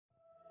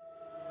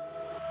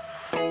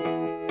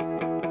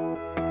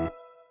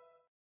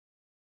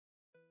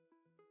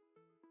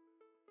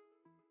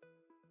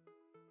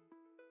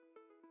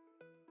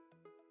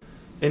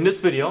In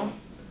this video,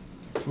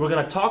 we're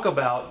going to talk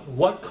about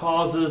what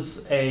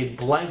causes a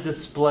blank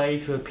display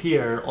to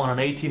appear on an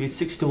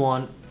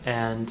ATV61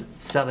 and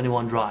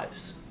 71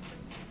 drives.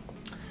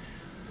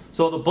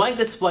 So the blank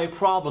display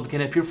problem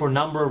can appear for a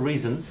number of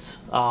reasons.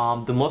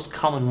 The most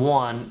common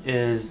one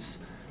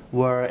is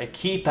where a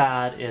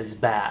keypad is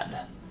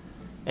bad.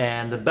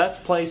 And the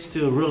best place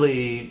to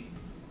really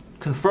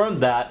confirm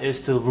that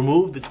is to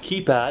remove the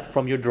keypad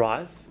from your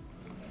drive.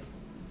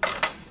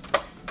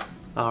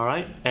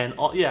 Alright, and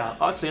yeah,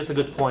 actually that's a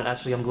good point.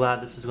 Actually, I'm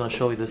glad this is going to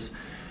show you this.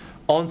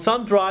 On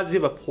some drives you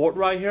have a port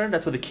right here,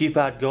 that's where the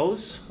keypad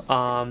goes.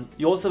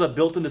 You also have a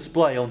built-in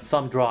display on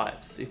some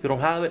drives. If you don't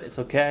have it, it's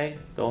okay.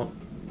 Don't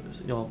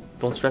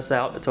stress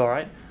out, it's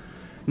alright.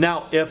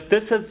 Now, if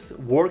this is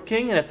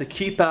working and if the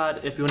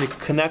keypad, if you want to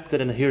connect it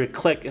and hear it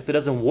click, if it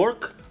doesn't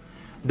work,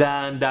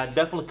 then that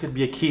definitely could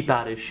be a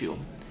keypad issue.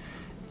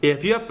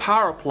 If you have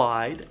power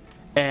applied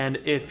and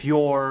if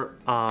your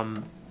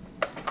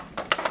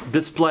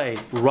display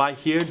right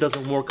here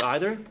doesn't work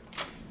either,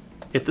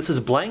 if this is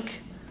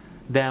blank,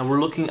 then we're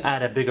looking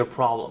at a bigger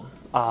problem.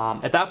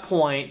 At that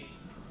point,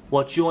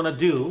 what you want to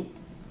do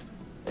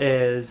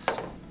is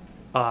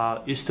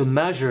to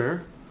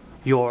measure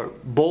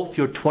both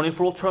your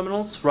 24-volt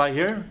terminals right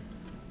here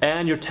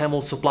and your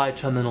 10-volt supply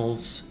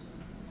terminals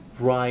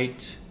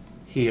right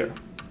here.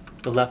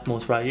 The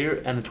leftmost right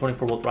here and the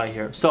 24-volt right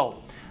here.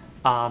 So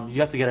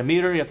you have to get a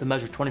meter, you have to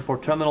measure 24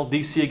 terminal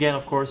DC again,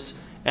 of course,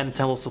 and the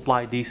 10-volt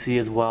supply DC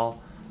as well,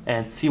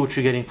 and see what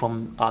you're getting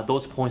from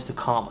those points to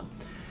common.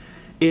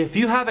 If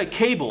you have a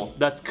cable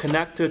that's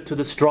connected to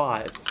this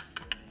drive,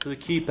 to the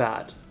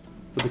keypad,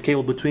 with the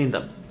cable between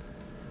them,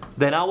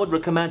 then I would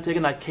recommend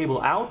taking that cable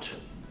out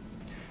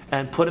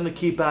and putting the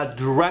keypad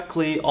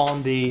directly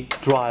on the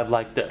drive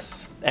like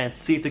this, and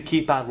see if the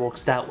keypad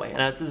works that way. And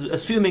that's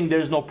assuming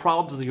there's no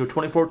problems with your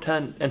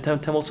 2410 and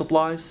 10-volt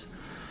supplies.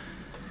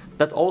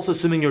 That's also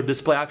assuming your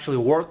display actually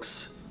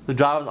works, the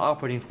drive is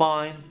operating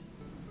fine.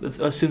 It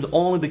assumes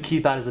only the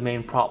keypad is the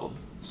main problem.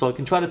 So you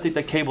can try to take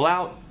the cable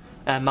out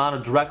and mount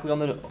it directly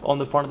on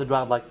the front of the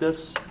drive like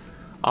this.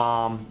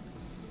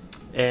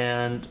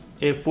 And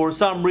if for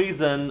some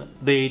reason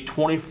the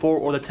 24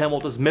 or the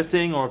 10-volt is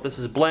missing, or if this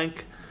is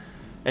blank,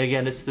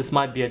 again, this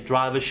might be a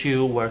drive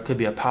issue where it could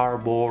be a power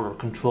board or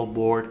control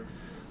board.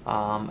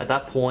 At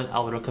that point,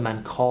 I would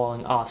recommend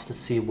calling us to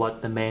see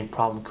what the main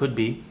problem could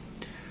be.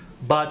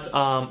 But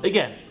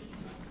again,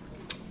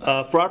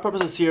 for our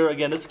purposes here,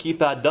 again, this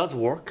keypad does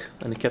work,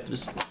 and you have to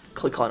just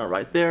click on it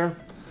right there,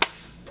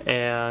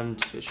 and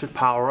it should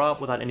power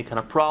up without any kind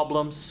of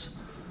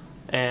problems.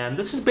 And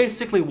this is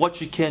basically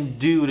what you can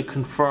do to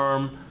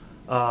confirm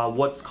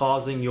what's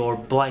causing your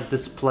blank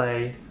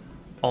display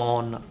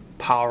on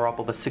power up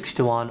of a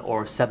 61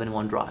 or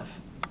 71 drive.